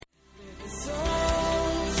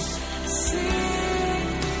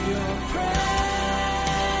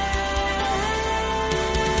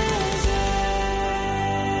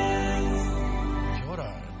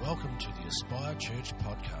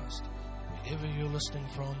wherever you're listening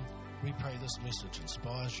from, we pray this message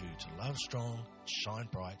inspires you to love strong, shine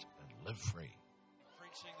bright, and live free.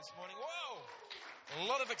 Preaching this morning. Whoa! A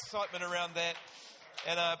lot of excitement around that.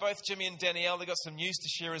 And both Jimmy and Danielle, they got some news to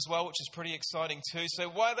share as well, which is pretty exciting too. So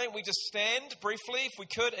why don't we just stand briefly, if we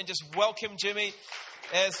could, and just welcome Jimmy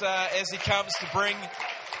as he comes to bring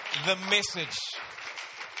the message.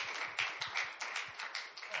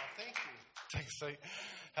 Oh, thank you. Take a seat.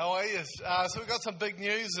 How are you? So we've got some big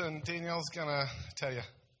news, and Danielle's going to tell you.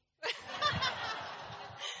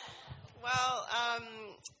 Well,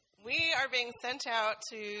 we are being sent out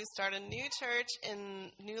to start a new church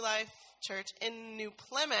in New Life Church in New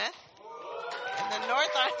Plymouth in the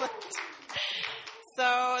North Island.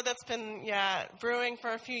 So that's been, brewing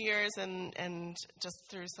for a few years and just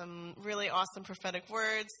through some really awesome prophetic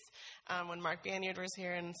words when Mark Banyard was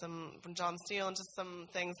here and from John Steele and just some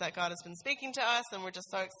things that God has been speaking to us, and we're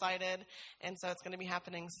just so excited. And so it's going to be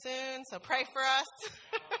happening soon, so pray for us.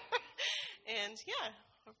 And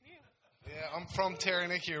over to you. Yeah, I'm from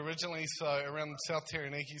Taranaki originally, so around South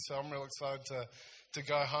Taranaki, so I'm real excited to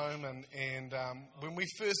go home. And when we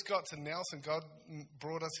first got to Nelson, God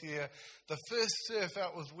brought us here. The first surf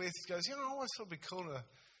out was West. He goes, I always thought it'd be cool to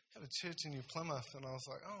have a church in New Plymouth. And I was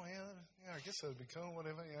like, I guess that would be cool,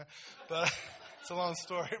 whatever, But it's a long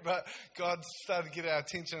story. But God started to get our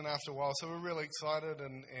attention after a while, so we're really excited,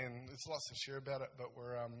 and there's lots to share about it, but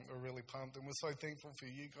we're really pumped. And we're so thankful for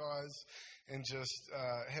you guys and just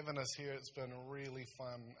having us here. It's been really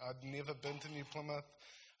fun. I'd never been to New Plymouth.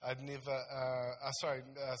 I'd never, sorry,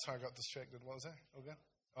 I got distracted. What was that? All good?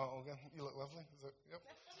 Oh, all good. You look lovely. Is it? Yep.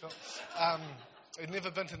 Cool. I'd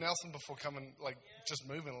never been to Nelson before just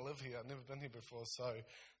moving to live here. I'd never been here before, so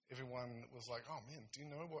everyone was like, oh man, do you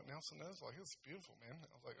know what Nelson is? Like, it's beautiful, man.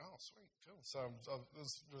 I was like, oh, sweet, cool. So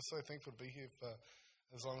we're so thankful to be here for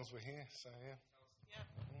as long as we're here, so yeah.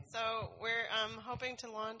 So we're hoping to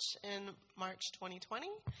launch in March 2020,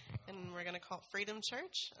 and we're going to call it Freedom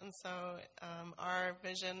Church. And so our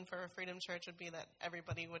vision for Freedom Church would be that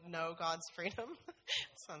everybody would know God's freedom.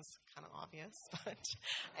 Sounds kind of obvious,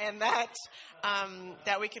 and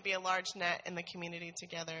that we could be a large net in the community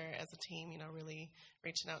together as a team. Really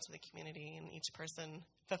reaching out to the community and each person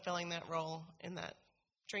fulfilling that role in that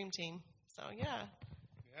dream team. So yeah.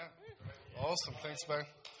 Awesome. Thanks, babe.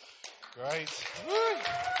 Great. Woo.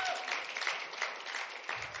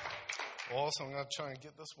 Awesome. I'm going to try and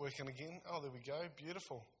get this working again. Oh, there we go.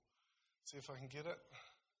 Beautiful. See if I can get it.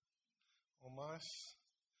 Almost.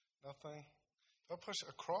 Nothing. Do I push it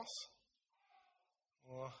across?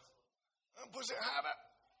 Or I'll push it harder.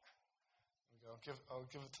 There we go. I'll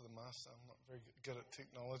give it to the master. I'm not very good at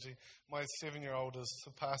technology. My 7-year-old is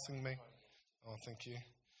surpassing me. Oh, thank you.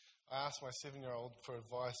 I asked my 7-year-old for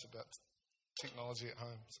advice about technology at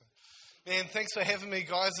home. So. Man, thanks for having me,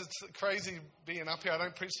 guys. It's crazy being up here. I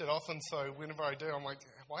don't preach that often, so whenever I do, I'm like,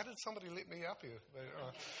 why did somebody let me up here?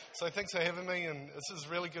 But, so thanks for having me, and this is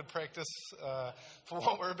really good practice for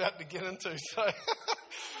what we're about to get into.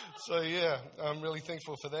 So yeah, I'm really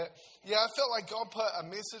thankful for that. Yeah, I felt like God put a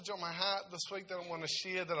message on my heart this week that I want to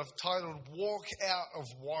share that I've titled, Walk Out of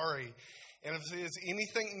Worry. And if there's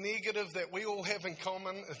anything negative that we all have in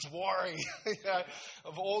common, it's worry.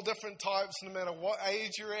 Of all different types, no matter what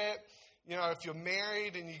age you're at. If you're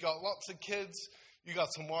married and you got lots of kids, you got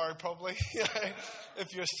some worry probably.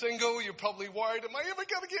 If you're single, you're probably worried, am I ever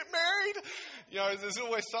going to get married? There's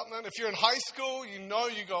always something. If you're in high school,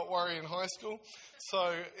 you got worry in high school. So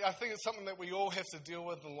I think it's something that we all have to deal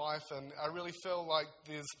with in life, and I really feel like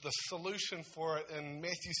there's the solution for it in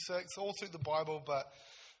Matthew 6, all through the Bible, but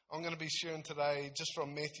I'm going to be sharing today just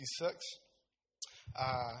from Matthew 6.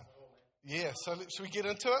 So should we get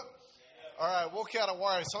into it? All right, walk out of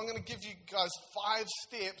worry. So I'm going to give you guys 5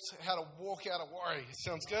 steps how to walk out of worry.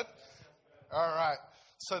 Sounds good? All right.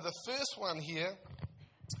 So the first one here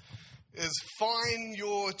is find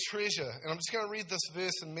your treasure. And I'm just going to read this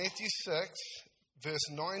verse in Matthew 6, verse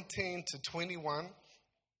 19 to 21.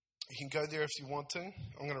 You can go there if you want to.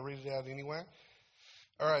 I'm going to read it out anyway.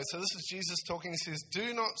 All right, so this is Jesus talking. He says,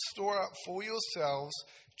 do not store up for yourselves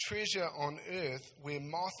treasure on earth where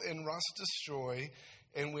moth and rust destroy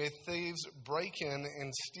and where thieves break in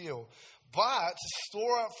and steal. But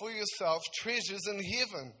store up for yourself treasures in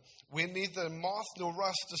heaven where neither moth nor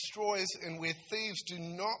rust destroys and where thieves do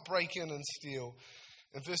not break in and steal.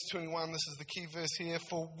 In verse 21, this is the key verse here.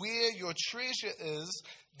 For where your treasure is,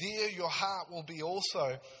 there your heart will be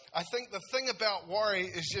also. I think the thing about worry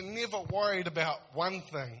is you're never worried about one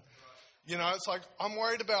thing. It's like I'm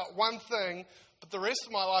worried about one thing, but the rest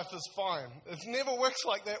of my life is fine. It never works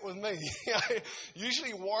like that with me.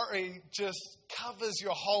 Usually worry just covers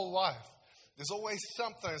your whole life. There's always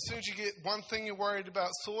something. As soon as you get one thing you're worried about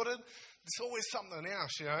sorted, there's always something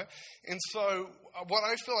else, And so what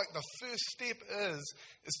I feel like the first step is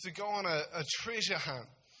to go on a treasure hunt.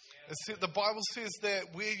 The Bible says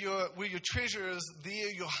that where your treasure is,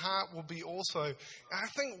 there your heart will be also. And I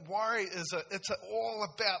think worry it's all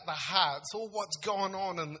about the heart. It's all what's going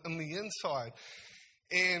on in the inside.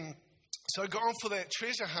 And so going for that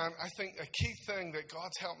treasure hunt, I think a key thing that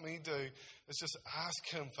God's helped me do is just ask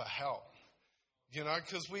Him for help.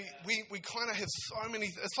 Because we kind of have so many.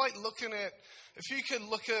 It's like looking at, if you could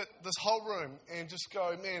look at this whole room and just go,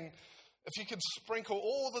 man, if you could sprinkle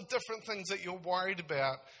all the different things that you're worried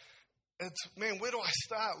about, it's, man, where do I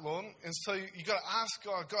start, Lord? And so you got to ask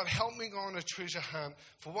God, God, help me go on a treasure hunt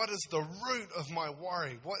for what is the root of my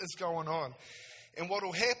worry? What is going on? And what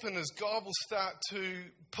will happen is God will start to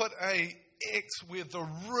put a X where the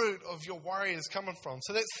root of your worry is coming from.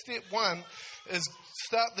 So that's step one, is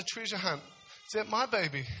start the treasure hunt. Is that my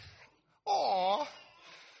baby? Aw,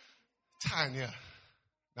 Tanya.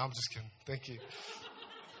 No, I'm just kidding. Thank you.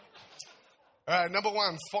 All right, number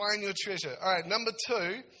one, find your treasure. All right, number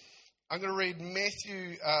two, I'm going to read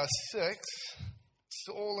Matthew 6. It's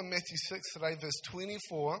all in Matthew 6 today, verse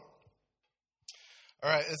 24. All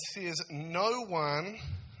right, it says, no one,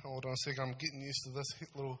 hold on a second, I'm getting used to this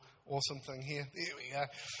little awesome thing here. There we go.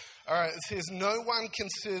 All right, it says, no one can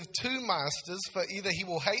serve two masters, for either he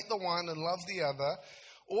will hate the one and love the other,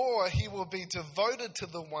 or he will be devoted to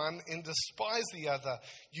the one and despise the other.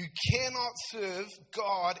 You cannot serve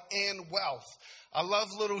God and wealth. I love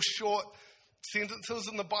little short sentences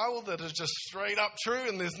in the Bible that are just straight up true,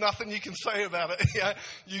 and there's nothing you can say about it.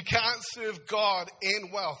 You can't serve God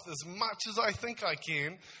and wealth. As much as I think I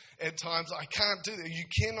can, at times I can't do that. You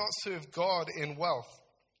cannot serve God and wealth.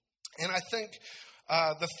 And I think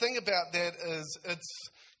the thing about that is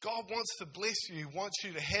God wants to bless you, wants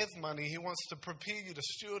you to have money. He wants to prepare you to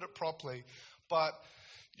steward it properly. But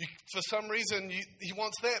for some reason, He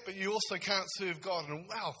wants that, but you also can't serve God and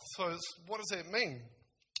wealth. So what does that mean?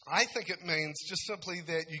 I think it means just simply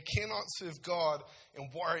that you cannot serve God and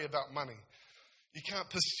worry about money. You can't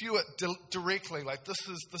pursue it directly. Like this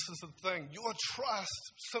is the thing. Your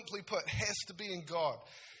trust, simply put, has to be in God.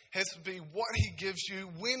 Has to be what He gives you,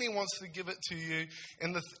 when He wants to give it to you.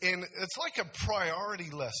 And it's like a priority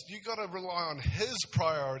list. You got to rely on His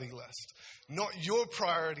priority list, not your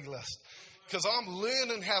priority list. Because I'm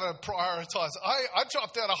learning how to prioritize. I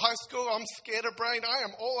dropped out of high school. I'm scatterbrained. I am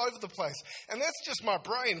all over the place. And that's just my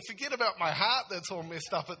brain. Forget about my heart that's all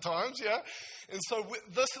messed up at times, And so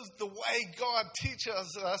this is the way God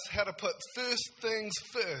teaches us how to put first things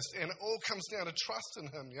first. And it all comes down to trust in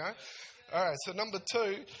Him, All right, so number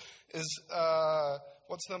two is,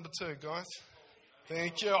 what's number two, guys?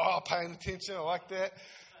 Thank you. Oh, paying attention. I like that.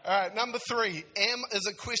 All right, number three, is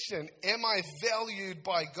a question. Am I valued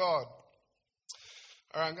by God?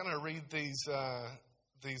 All right, I'm going to read these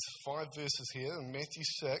 5 verses here in Matthew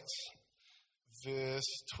 6, verse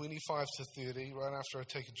 25 to 30, right after I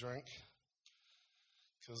take a drink,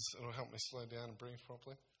 because it'll help me slow down and breathe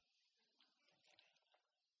properly.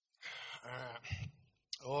 All right,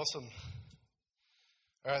 awesome.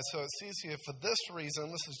 All right, so it says here, for this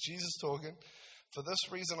reason, this is Jesus talking, for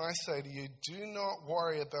this reason I say to you, do not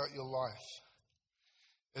worry about your life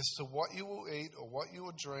as to what you will eat or what you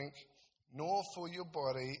will drink, nor for your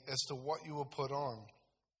body as to what you will put on.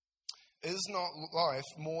 Is not life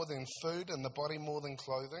more than food and the body more than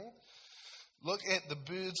clothing? Look at the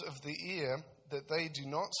birds of the air, that they do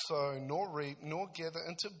not sow, nor reap, nor gather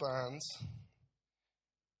into barns,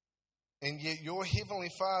 and yet your heavenly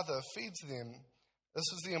Father feeds them. This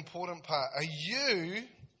is the important part. Are you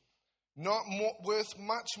not worth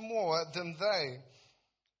much more than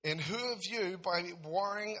they? And who of you, by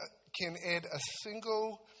worrying, can add a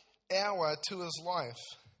single hour to his life?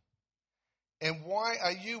 And why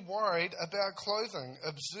are you worried about clothing?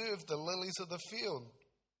 Observe the lilies of the field.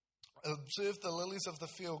 Observe the lilies of the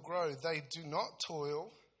field grow. They do not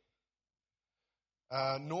toil,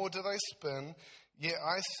 nor do they spin. Yet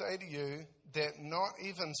I say to you that not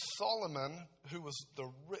even Solomon, who was the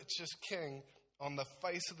richest king on the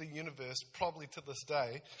face of the universe, probably to this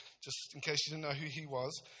day, just in case you didn't know who he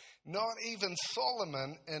was, not even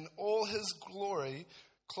Solomon in all his glory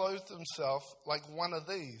clothed himself like one of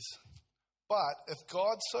these. But if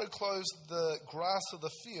God so clothes the grass of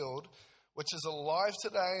the field, which is alive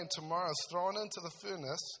today and tomorrow is thrown into the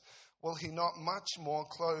furnace, will He not much more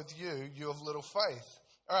clothe you, you of little faith?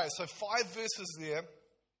 All right, so 5 verses there.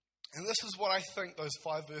 And this is what I think those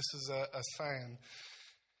 5 verses are saying.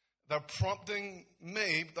 They're prompting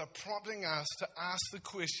me, they're prompting us to ask the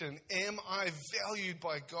question, am I valued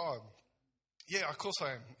by God? Yeah, of course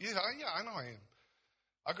I am. Yeah, I know I am.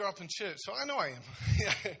 I grew up in church, so I know I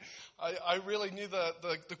am. I really knew the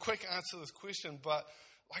quick answer to this question, but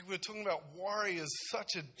like we were talking about, worry is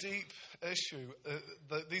such a deep issue.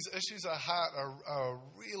 These issues at heart are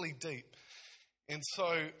really deep. And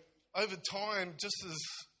so over time, just as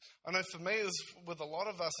I know for me, as with a lot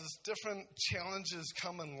of us, as different challenges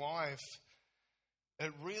come in life,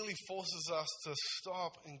 it really forces us to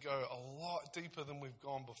stop and go a lot deeper than we've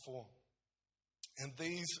gone before. And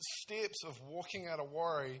these steps of walking out of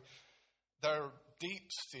worry, they're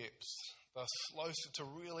deep steps. They're slow to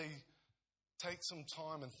really take some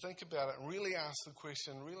time and think about it and really ask the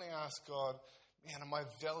question, really ask God, man, am I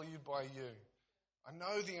valued by you? I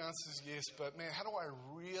know the answer is yes, but man, how do I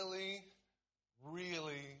really,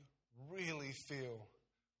 really, really feel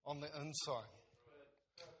on the inside?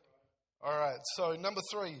 All right, so number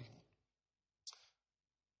 3. Let's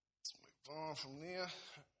move on from there.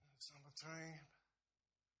 That's number 3.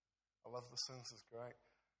 I love this thing. This is great.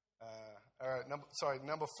 All right,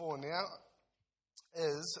 number 4 now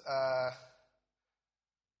is,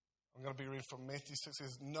 I'm going to be reading from Matthew 6. It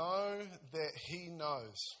says, know that he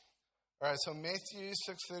knows. All right, so Matthew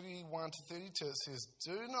 6:31 to 32, it says,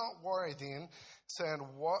 do not worry then, saying,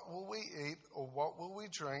 what will we eat, or what will we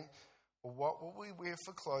drink, or what will we wear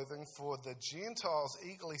for clothing? For the Gentiles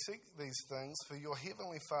eagerly seek these things, for your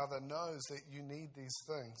heavenly Father knows that you need these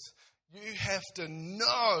things. You have to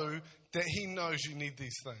know that he knows you need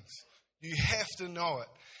these things. You have to know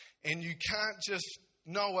it. And you can't just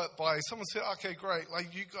know it by, someone said, okay, great,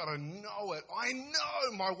 like you got to know it. I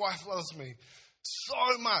know my wife loves me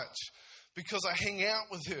so much because I hang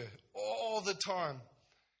out with her all the time.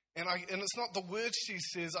 And it's not the words she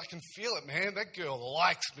says, I can feel it, man. That girl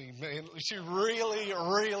likes me, man. She really,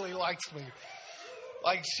 really likes me.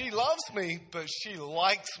 Like, she loves me, but she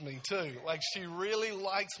likes me too. Like, she really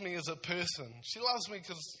likes me as a person. She loves me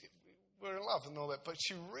because we're in love and all that, but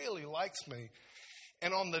she really likes me.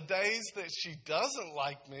 And on the days that she doesn't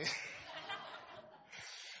like me,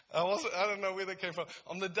 I don't know where that came from.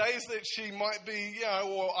 On the days that she might be,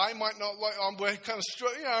 or I might not like, we're kind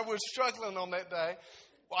of, we're struggling on that day,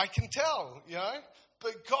 I can tell,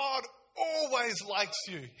 But God always likes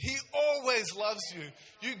you. He always loves you.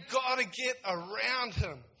 You got to get around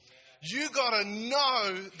him. You got to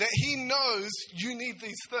know that he knows you need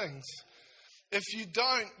these things. If you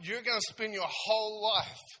don't, you're going to spend your whole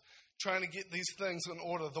life trying to get these things in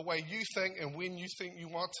order the way you think and when you think you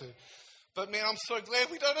want to. But man, I'm so glad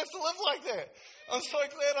we don't have to live like that. I'm so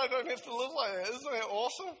glad I don't have to live like that. Isn't that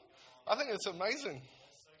awesome? I think it's amazing.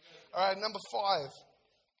 All right, number 5.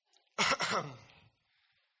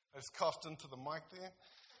 I just coughed into the mic there.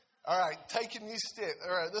 All right, take a new step.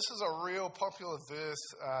 All right, this is a real popular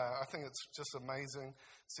verse. I think it's just amazing.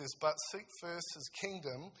 It says, but seek first his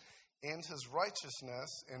kingdom and his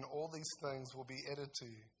righteousness, and all these things will be added to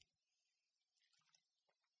you.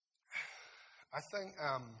 I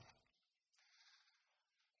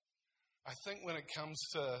think when it comes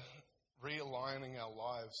to realigning our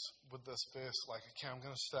lives with this verse, like, okay, I'm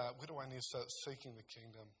going to start, where do I need to start seeking the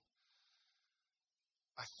kingdom?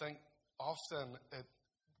 I think often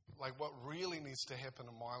what really needs to happen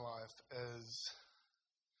in my life is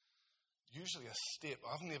usually a step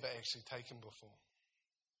I've never actually taken before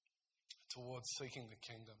towards seeking the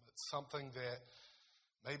kingdom. It's something that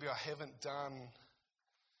maybe I haven't done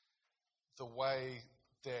the way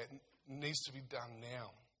that needs to be done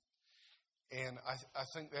now. And I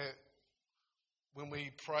think that when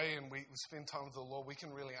we pray and we spend time with the Lord, we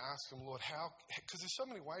can really ask him, Lord, how? Because there's so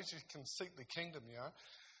many ways you can seek the kingdom,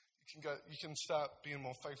 You can start being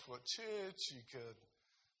more faithful at church. You could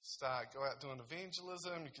go out doing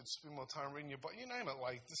evangelism. You could spend more time reading your Bible. You name it.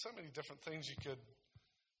 Like, there's so many different things you could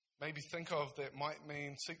maybe think of that might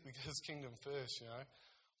mean seek his kingdom first,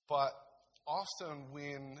 But often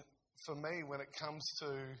for me, when it comes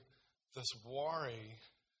to this worry,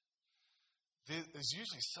 there's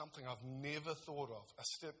usually something I've never thought of, a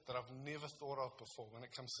step that I've never thought of before when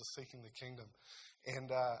it comes to seeking the kingdom. And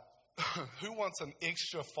who wants an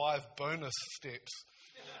extra 5 bonus steps?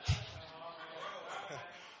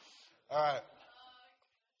 All right.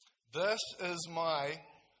 This is my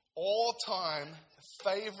all-time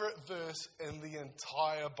favorite verse in the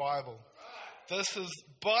entire Bible. This is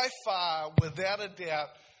by far, without a doubt,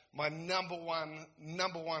 my number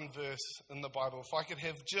one verse in the Bible. If I could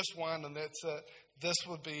have just one and that's it, this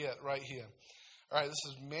would be it right here. All right, this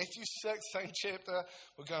is Matthew 6, same chapter.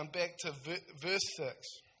 We're going back to verse 6.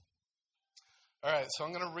 All right, so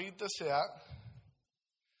I'm going to read this out,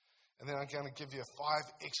 and then I'm going to give you 5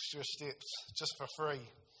 extra steps just for free.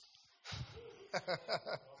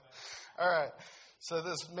 All right, So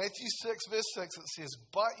this Matthew 6, verse 6, it says,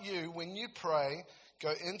 "But you, when you pray,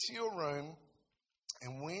 go into your room,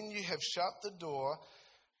 and when you have shut the door,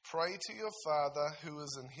 pray to your Father who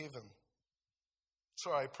is in heaven."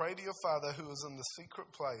 Pray to your Father who is in the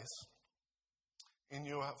secret place, and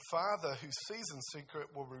your Father who sees in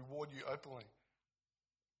secret will reward you openly.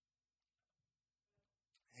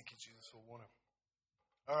 Thank you, Jesus, for water.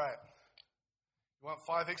 All right. You want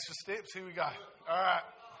 5 extra steps? Here we go. All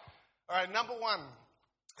right, number 1.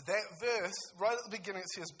 That verse, right at the beginning, it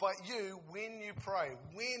says, "But you, when you pray."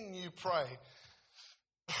 When you pray.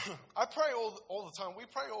 I pray all the time. We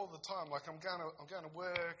pray all the time. Like I'm going to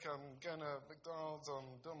work. I'm going to McDonald's.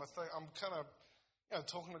 I'm doing my thing. I'm kind of,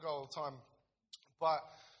 talking to God all the time. But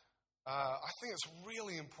I think it's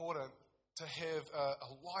really important to have a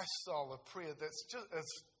lifestyle of prayer that's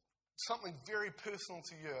it's something very personal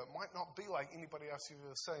to you. It might not be like anybody else you've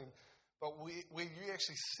ever seen, but where you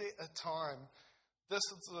actually set a time. This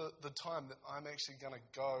is the time that I'm actually going to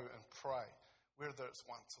go and pray. Whether it's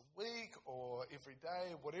once a week or every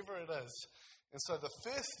day, whatever it is. And so the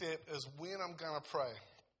first step is when I'm going to pray.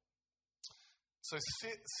 So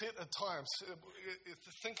set a time.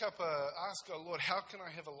 Think up, ask God, Lord, how can I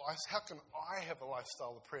have a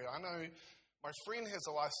lifestyle of prayer? I know my friend has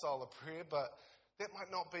a lifestyle of prayer, but that might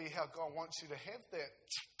not be how God wants you to have that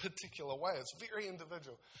particular way. It's very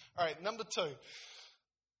individual. All right, number 2.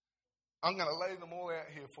 I'm going to lay them all out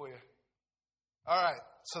here for you. All right,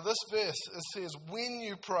 so this verse, it says, when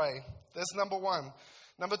you pray. That's number 1.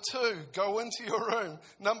 Number 2, go into your room.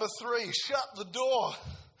 Number 3, shut the door.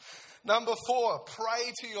 Number 4,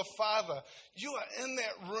 pray to your Father. You are in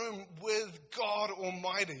that room with God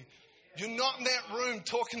Almighty. You're not in that room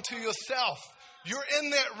talking to yourself. You're in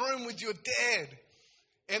that room with your dad.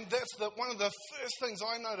 And that's one of the first things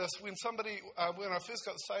I noticed when I first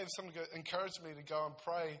got saved, somebody encouraged me to go and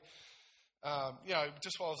pray.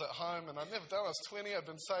 Just while I was at home, and I'd never done it. I was 20, I'd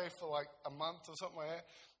been saved for like a month or something like that.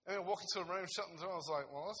 And then I walked into a room, shut the door, I was like,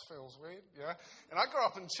 well, this feels weird, And I grew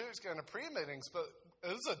up in church going to prayer meetings, but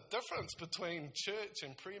there's a difference between church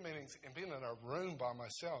and prayer meetings and being in a room by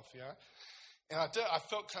myself, And I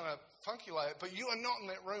felt kind of funky like it, but you are not in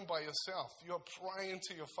that room by yourself. You're praying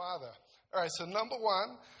to your Father. All right, so number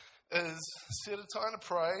 1 is set a time to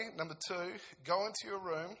pray. Number 2, go into your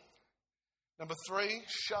room. Number 3,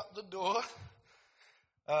 shut the door.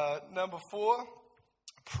 Number 4,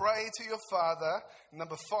 pray to your Father.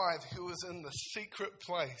 Number 5, who is in the secret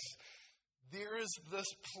place. There is this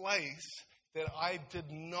place that I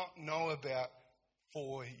did not know about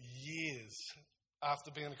for years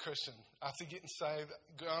after being a Christian, after getting saved,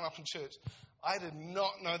 growing up in church. I did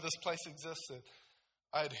not know this place existed.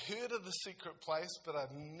 I'd heard of the secret place, but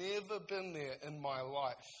I'd never been there in my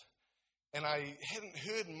life. And I hadn't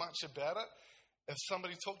heard much about it. If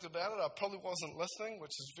somebody talked about it, I probably wasn't listening, which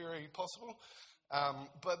is very possible.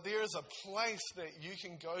 But there is a place that you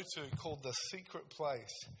can go to called the secret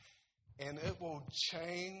place, and it will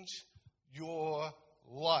change your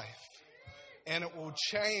life. And it will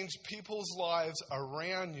change people's lives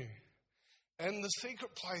around you. In the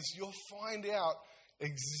secret place, you'll find out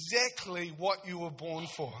exactly what you were born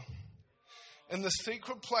for. In the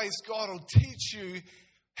secret place, God will teach you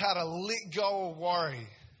how to let go of worry.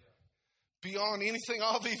 Beyond anything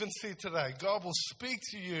I've even said today, God will speak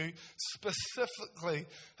to you specifically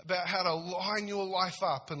about how to line your life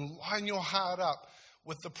up and line your heart up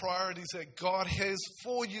with the priorities that God has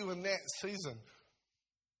for you in that season.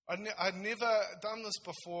 I'd never done this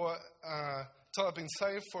before until I've been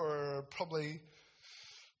saved for probably,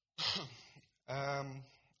 I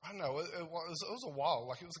don't know, it was a while,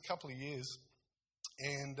 like it was a couple of years.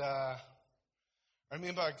 And I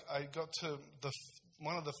remember I got to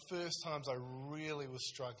one of the first times I really was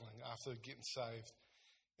struggling after getting saved.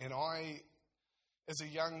 And as a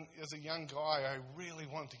young guy, I really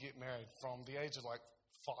wanted to get married from the age of like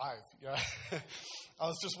 5. I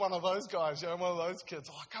was just one of those guys, one of those kids.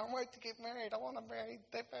 Oh, I can't wait to get married. I want to marry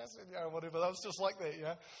that person, whatever. I was just like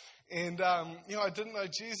that, And, I didn't know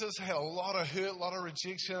Jesus. I had a lot of hurt, a lot of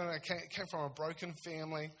rejection. I came from a broken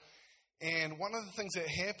family. And one of the things that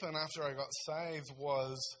happened after I got saved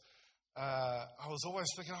was I was always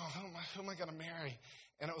thinking, who am I going to marry?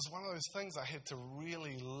 And it was one of those things I had to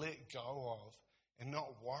really let go of and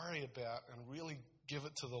not worry about and really give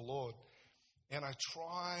it to the Lord. And I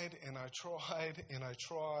tried and I tried and I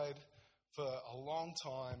tried for a long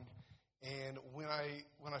time. And when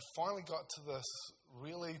I finally got to this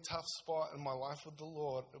really tough spot in my life with the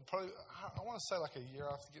Lord, probably, I want to say like a year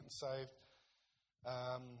after getting saved,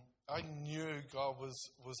 I knew God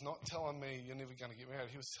was not telling me you're never going to get married.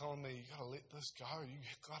 He was telling me you got to let this go. You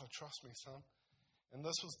got to trust me, son. And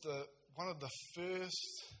this was one of the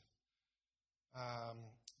first,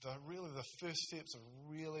 the first steps of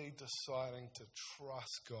really deciding to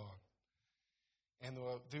trust God. And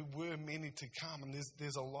there were many to come. And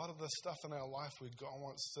there's a lot of this stuff in our life where God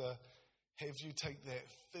wants to have you take that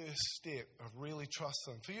first step of really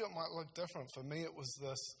trusting. For you, it might look different. For me, it was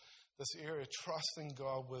this area, trusting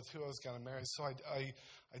God with who I was going to marry. So I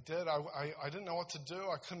did. I didn't know what to do.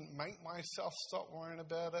 I couldn't make myself stop worrying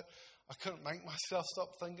about it. I couldn't make myself stop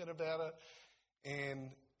thinking about it.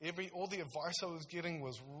 And all the advice I was getting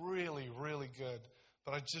was really, really good.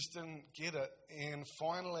 But I just didn't get it. And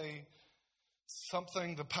finally,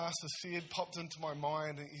 something the pastor said popped into my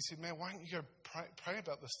mind, and he said, "Man, why don't you go pray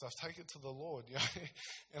about this stuff? Take it to the Lord." You know?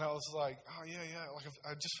 And I was like, "Oh, yeah." Like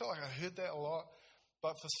I just felt like I heard that a lot.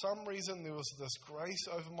 But for some reason, there was this grace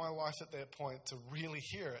over my life at that point to really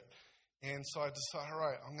hear it. And so I decided, all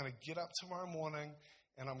right, I'm going to get up tomorrow morning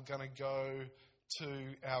and I'm going to go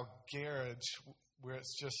to our garage where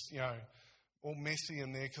it's just, all messy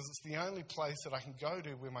in there, because it's the only place that I can go to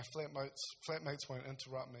where my flatmates won't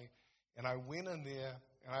interrupt me. And I went in there,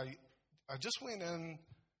 and I just went in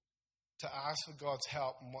to ask for God's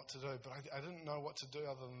help and what to do, but I didn't know what to do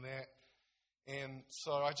other than that. And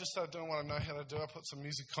so I just started doing what I know how to do. I put some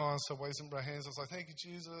music on, so raising my hands. I was like, "Thank you,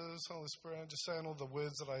 Jesus, Holy Spirit," just saying all the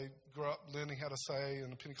words that I grew up learning how to say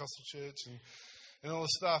in the Pentecostal church and all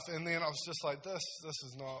this stuff. And then I was just like, this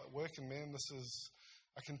is not working, man.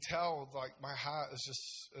 I can tell, like, my heart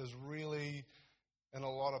is really in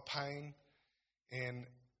a lot of pain, and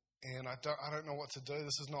I don't know what to do.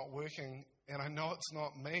 This is not working, and I know it's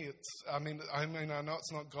not me. I know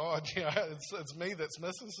it's not God. It's me that's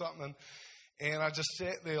missing something. And I just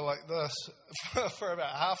sat there like this for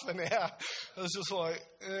about half an hour. It was just like,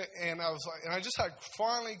 and I just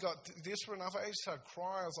finally got desperate enough. I just started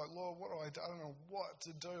crying. I was like, "Lord, what do I do? I don't know what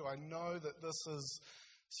to do. I know that this is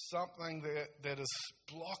something that is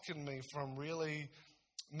blocking me from really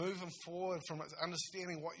moving forward, from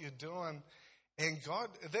understanding what you're doing." And God,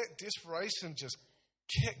 that desperation just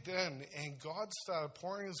kicked in, and God started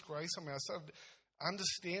pouring His grace on me. I started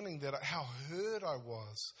understanding that how hurt I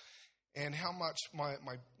was, and how much my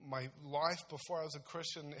life before I was a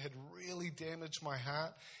Christian had really damaged my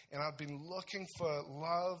heart. And I've been looking for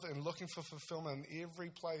love and looking for fulfillment in every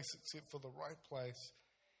place except for the right place.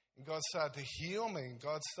 And God started to heal me. And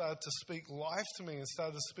God started to speak life to me and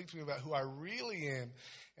started to speak to me about who I really am.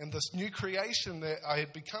 And this new creation that I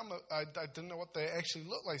had become, I didn't know what they actually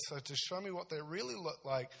looked like. So to show me what they really looked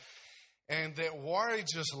like. And that worry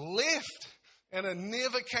just left. And it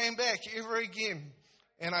never came back ever again.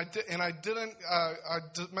 And I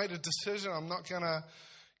made a decision. I'm not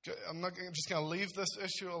just going to leave this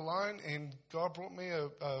issue alone. And God brought me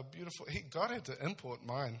a beautiful. God had to import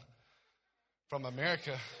mine from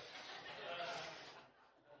America.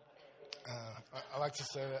 I like to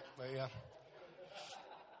say that, but yeah.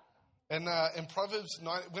 And in Proverbs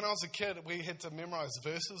 9, when I was a kid, we had to memorize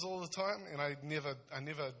verses all the time, and I never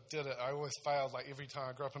did it. I always failed, like every time.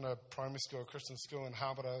 I grew up in a primary school, a Christian school in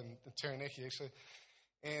Harborough, in Taranaki actually.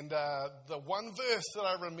 And the one verse that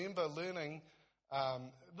I remember learning,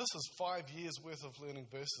 this is 5 years worth of learning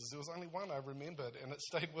verses. There was only one I remembered, and it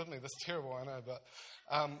stayed with me. That's terrible, I know, but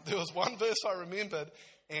there was one verse I remembered,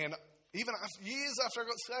 and even years after I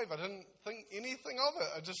got saved, I didn't think anything of it.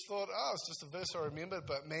 I just thought, it's just a verse I remembered,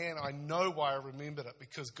 but man, I know why I remembered it,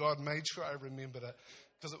 because God made sure I remembered it,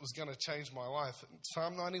 because it was going to change my life. In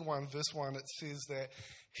Psalm 91, verse 1, it says that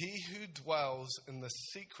he who dwells in the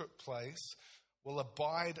secret place will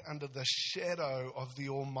abide under the shadow of the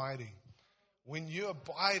Almighty. When you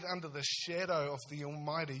abide under the shadow of the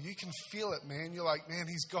Almighty, you can feel it, man. You're like, man,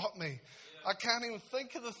 He's got me. I can't even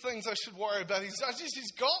think of the things I should worry about. He's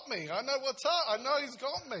got me. I know what's up. I know He's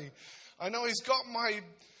got me. I know He's got my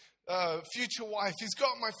future wife. He's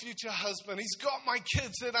got my future husband. He's got my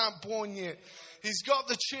kids that aren't born yet. He's got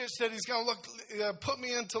the church that He's going to put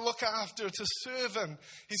me in to look after, to serve in.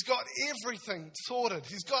 He's got everything sorted.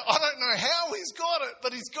 I don't know how He's got it,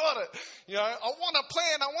 but He's got it. I want a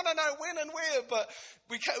plan. I want to know when and where, but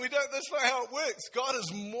we don't. That's not how it works. God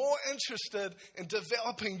is more interested in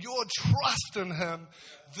developing your trust in Him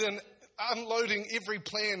than unloading every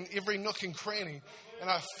plan, every nook and cranny. And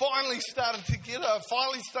I finally started to get it. I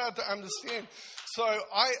finally started to understand. So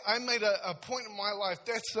I made a point in my life.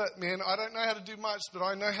 That's it, man. I don't know how to do much, but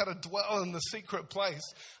I know how to dwell in the secret place.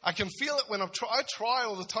 I can feel it when I try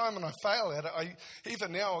all the time and I fail at it.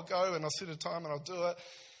 Even now I'll go and I'll set a time and I'll do it.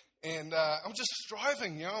 And I'm just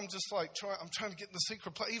striving, I'm just like I'm trying to get in the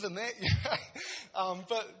secret place, even that,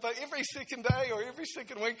 but every second day or every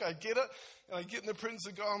second week I get it, and I get in the presence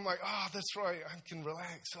of God. I'm like, that's right, I can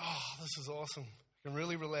relax. This is awesome. can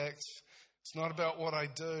really relax. It's not about what I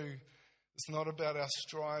do. It's not about our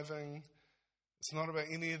striving. It's not about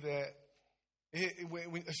any of that.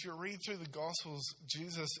 If you read through the Gospels,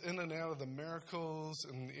 Jesus, in and out of the miracles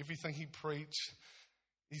and everything he preached,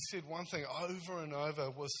 he said one thing over and over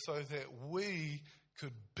was so that we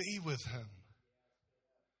could be with him.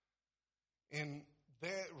 And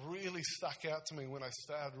that really stuck out to me when I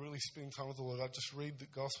started really spending time with the Lord. I just read the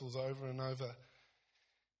Gospels over and over.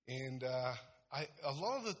 And a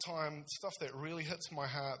lot of the time, stuff that really hits my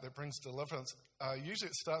heart, that brings deliverance, usually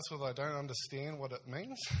it starts with I don't understand what it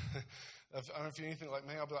means. I don't know if you're anything like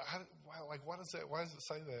me, I'll be like, what is that? Why does it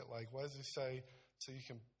say that? Like, why does he say, so you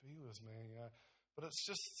can be with me? But it's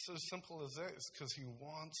just so simple as that. It's because he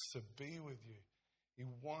wants to be with you. He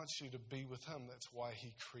wants you to be with him. That's why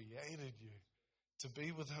he created you. To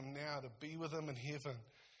be with him now, to be with him in heaven.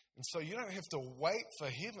 And so you don't have to wait for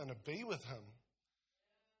heaven to be with him.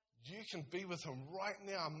 You can be with him right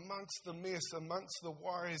now amongst the mess, amongst the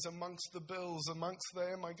worries, amongst the bills, amongst the,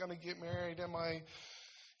 am I going to get married? Am I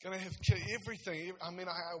going to have kids? Everything. I mean,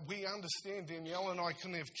 we understand Danielle and I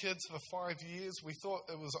couldn't have kids for 5 years. We thought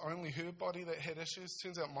it was only her body that had issues.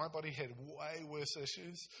 Turns out my body had way worse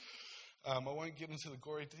issues. I won't get into the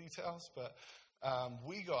gory details, but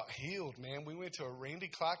we got healed, man. We went to a Randy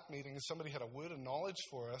Clark meeting and somebody had a word of knowledge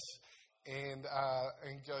for us. And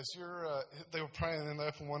goes, they were praying and they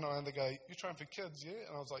opened one eye and they go, you're trying for kids, yeah?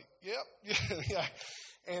 And I was like, yep, yeah.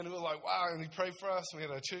 And we were like, wow. And he prayed for us and we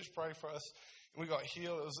had our church pray for us. And we got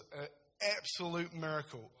healed. It was an absolute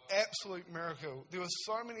miracle. Absolute miracle. There were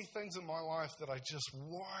so many things in my life that I just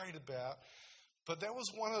worried about. But that was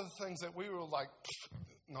one of the things that we were like,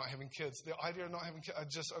 not having kids. The idea of not having kids,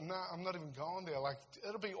 I'm not even going there. Like,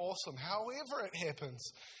 it'll be awesome. However it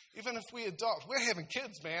happens, even if we adopt, we're having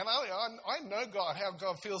kids, man. I know God, how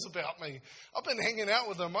God feels about me. I've been hanging out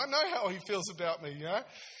with him. I know how he feels about me, you know?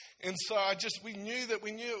 And so we knew it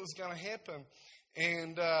was going to happen.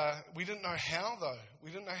 And we didn't know how, though. We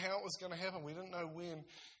didn't know how it was going to happen. We didn't know when.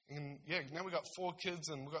 And, yeah, now we've got 4 kids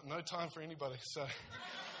and we've got no time for anybody. So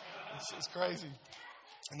it's crazy.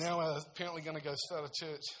 And now we're apparently going to go start a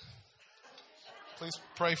church. Please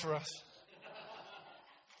pray for us.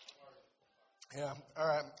 Yeah, all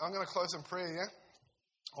right. I'm going to close in prayer, yeah?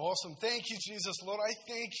 Awesome. Thank you, Jesus. Lord, I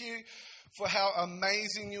thank you for how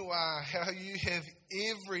amazing you are, how you have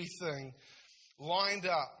everything lined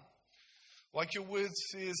up. Like your word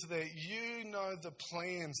says that you know the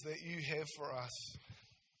plans that you have for us.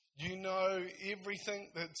 You know everything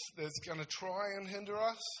that's going to try and hinder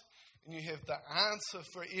us. And you have the answer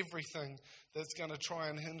for everything that's going to try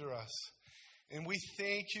and hinder us. And we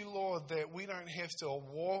thank you, Lord, that we don't have to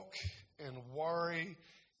walk and worry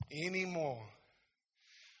anymore.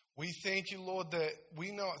 We thank you, Lord, that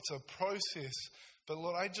we know it's a process. But,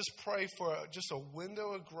 Lord, I just pray for just a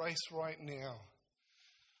window of grace right now.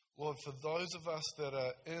 Lord, for those of us that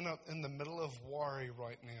are in the middle of worry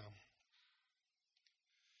right now.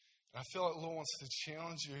 I feel like the Lord wants to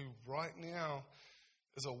challenge you right now.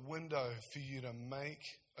 Is a window for you to make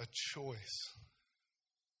a choice.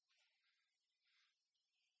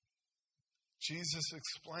 Jesus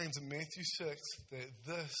explains in Matthew 6 that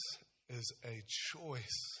this is a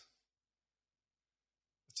choice.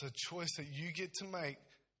 It's a choice that you get to make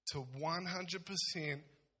to 100%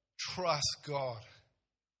 trust God.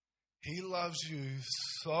 He loves you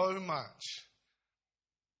so much.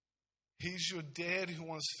 He's your dad who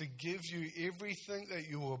wants to give you everything that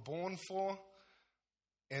you were born for.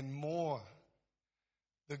 And more.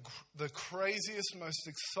 The craziest, most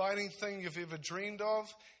exciting thing you've ever dreamed of,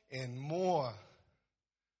 and more.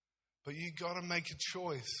 But you got to make a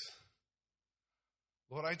choice.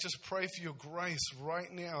 Lord, I just pray for your grace right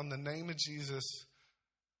now in the name of Jesus.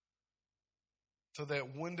 For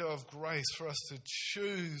that window of grace for us to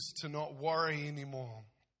choose to not worry anymore.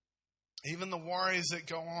 Even the worries that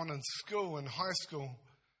go on in school and high school.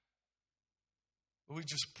 We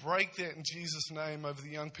just break that in Jesus' name over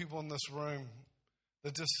the young people in this room.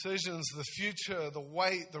 The decisions, the future, the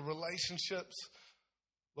weight, the relationships.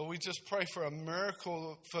 Lord, we just pray for a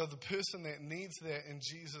miracle for the person that needs that in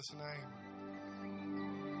Jesus' name.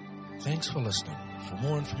 Thanks for listening. For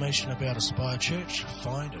more information about Aspire Church,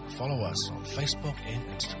 find and follow us on Facebook and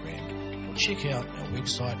Instagram. Or check out our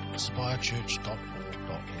website,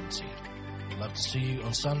 aspirechurch.org.nz. We'd love to see you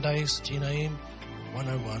on Sundays, 10 a.m,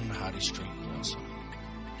 101 Hardy Street, Nelson.